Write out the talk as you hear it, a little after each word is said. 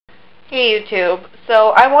Hey YouTube. So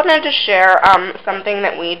I wanted to share something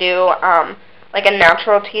that we do, like a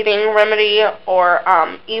natural teething remedy, or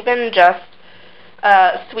even just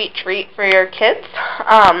a sweet treat for your kids.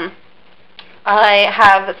 I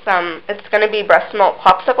have some, it's going to be breast milk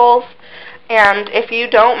popsicles, and if you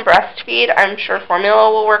don't breastfeed, I'm sure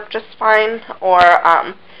formula will work just fine, or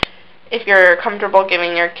if you're comfortable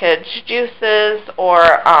giving your kids juices, or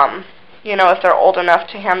if they're old enough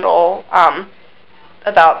to handle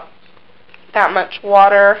about that much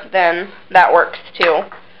water, then that works too.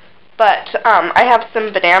 But I have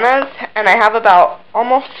some bananas, and I have about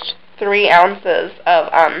almost 3 ounces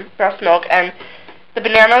of breast milk, and the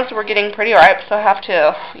bananas were getting pretty ripe, so I have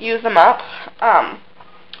to use them up.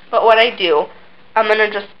 But what I do, I'm going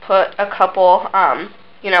to just put a couple,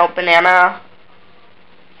 banana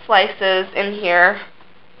slices in here.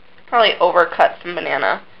 Probably overcut some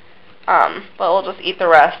banana, but we'll just eat the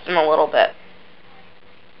rest in a little bit.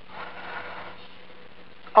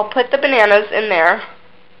 I'll put the bananas in there,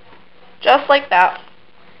 just like that.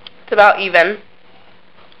 It's about even.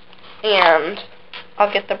 And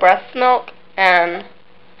I'll get the breast milk, and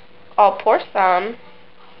I'll pour some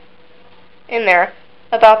in there.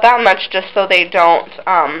 About that much, just so they don't,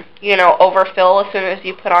 overfill as soon as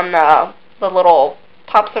you put on the little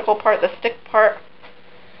popsicle part, the stick part.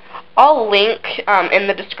 I'll link in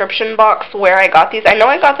the description box where I got these. I know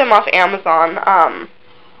I got them off Amazon.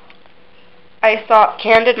 I saw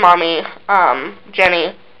Candid Mommy,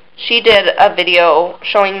 Jenny, she did a video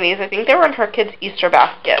showing these. I think they were in her kids' Easter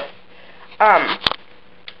baskets.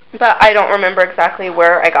 But I don't remember exactly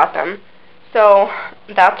where I got them. So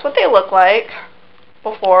that's what they look like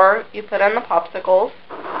before you put in the popsicles.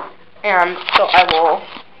 And so I will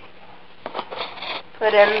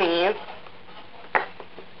put in these.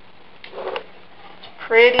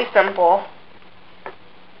 Pretty simple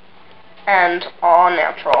and all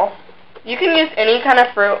natural. You can use any kind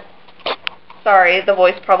of fruit. Sorry, the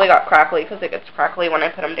voice probably got crackly because it gets crackly when I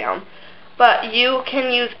put them down. But you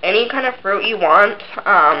can use any kind of fruit you want.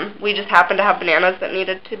 We just happen to have bananas that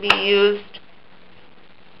needed to be used.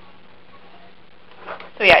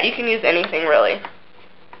 So yeah, you can use anything really.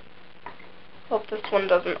 Hope this one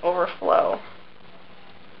doesn't overflow.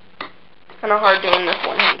 It's kind of hard doing this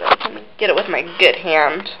one-handed. Let me get it with my good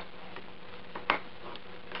hand.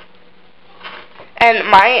 And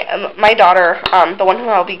my daughter, the one who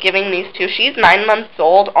I'll be giving these to, she's 9 months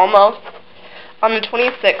old, almost. On the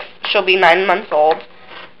 26th, she'll be 9 months old.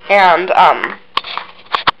 And,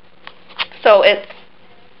 so it's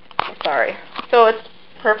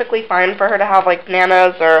perfectly fine for her to have, like,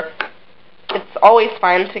 bananas, or it's always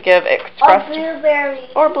fine to give express. Or blueberries.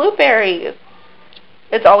 Or blueberries.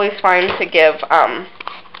 It's always fine to give,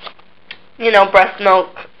 breast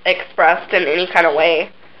milk expressed in any kind of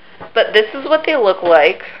way. But this is what they look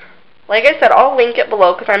like. Like I said, I'll link it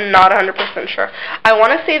below because I'm not 100% sure. I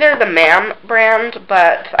want to say they're the Mam brand,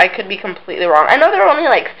 but I could be completely wrong. I know they're only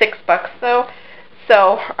like $6 though.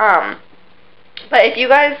 So, but if you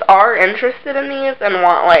guys are interested in these and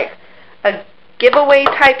want like a giveaway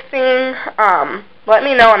type thing, let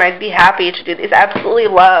me know and I'd be happy to do these. I absolutely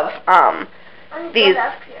love these.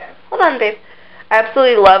 Hold on, babe. I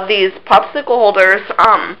absolutely love these popsicle holders.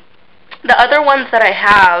 The other ones that I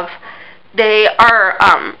have, they are,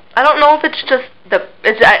 I don't know if it's just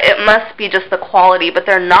it must be just the quality, but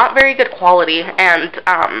they're not very good quality, and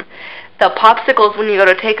the popsicles, when you go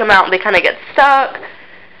to take them out, they kind of get stuck,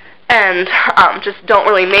 and just don't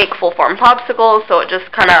really make full-form popsicles, so it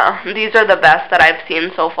just kind of, these are the best that I've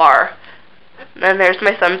seen so far. And there's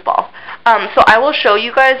my son's ball. So I will show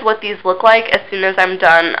you guys what these look like as soon as I'm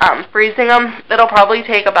done freezing them. It'll probably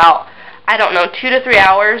take about, I don't know, 2 to 3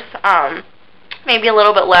 hours, maybe a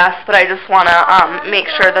little bit less, but I just want to make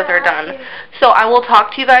sure that they're done. So I will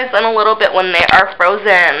talk to you guys in a little bit when they are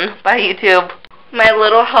frozen. Bye, YouTube. My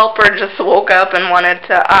little helper just woke up and wanted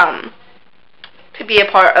to be a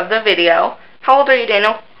part of the video. How old are you,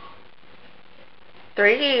 Daniel?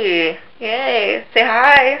 3. Yay. Say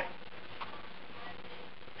hi.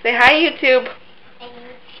 Say hi, YouTube. Hi,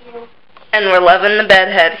 YouTube. And we're loving the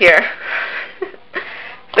bedhead here.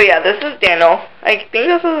 So yeah, this is Daniel. I think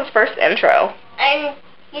this is his first intro. And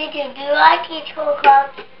YouTube, do you like these cool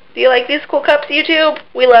cups? Do you like these cool cups, YouTube?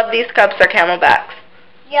 We love these cups. They're Camelbacks.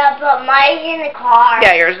 Yeah, but mine's in the car.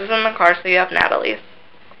 Yeah, yours is in the car, so you have Natalie's.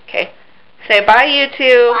 Okay. Say bye,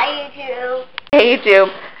 YouTube. Bye, YouTube. Hey, YouTube.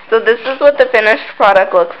 So this is what the finished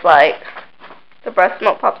product looks like. The breast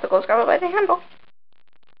milk popsicles. Grab it by the handle.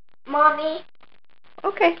 Mommy.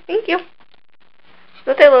 Okay, thank you. That's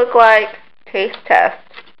what they look like. Taste test.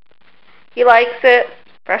 He likes it.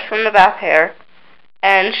 Fresh from the bath hair.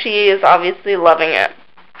 And she is obviously loving it.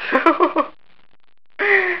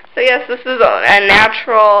 So yes, this is a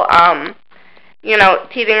natural, you know,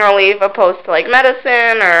 teething relief opposed to like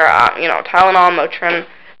medicine or, you know, Tylenol, Motrin,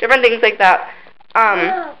 different things like that.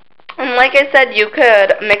 And like I said, you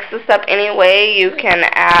could mix this up any way. You can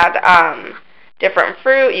add different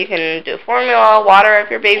fruit. You can do formula, water if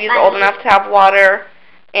your baby's old enough to have water,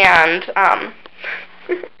 and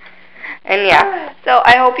and yeah. So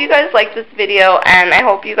I hope you guys like this video, and I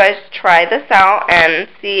hope you guys try this out and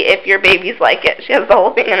see if your babies like it. She has the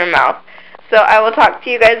whole thing in her mouth. So I will talk to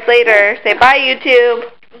you guys later. Say bye, YouTube.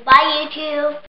 Bye, YouTube.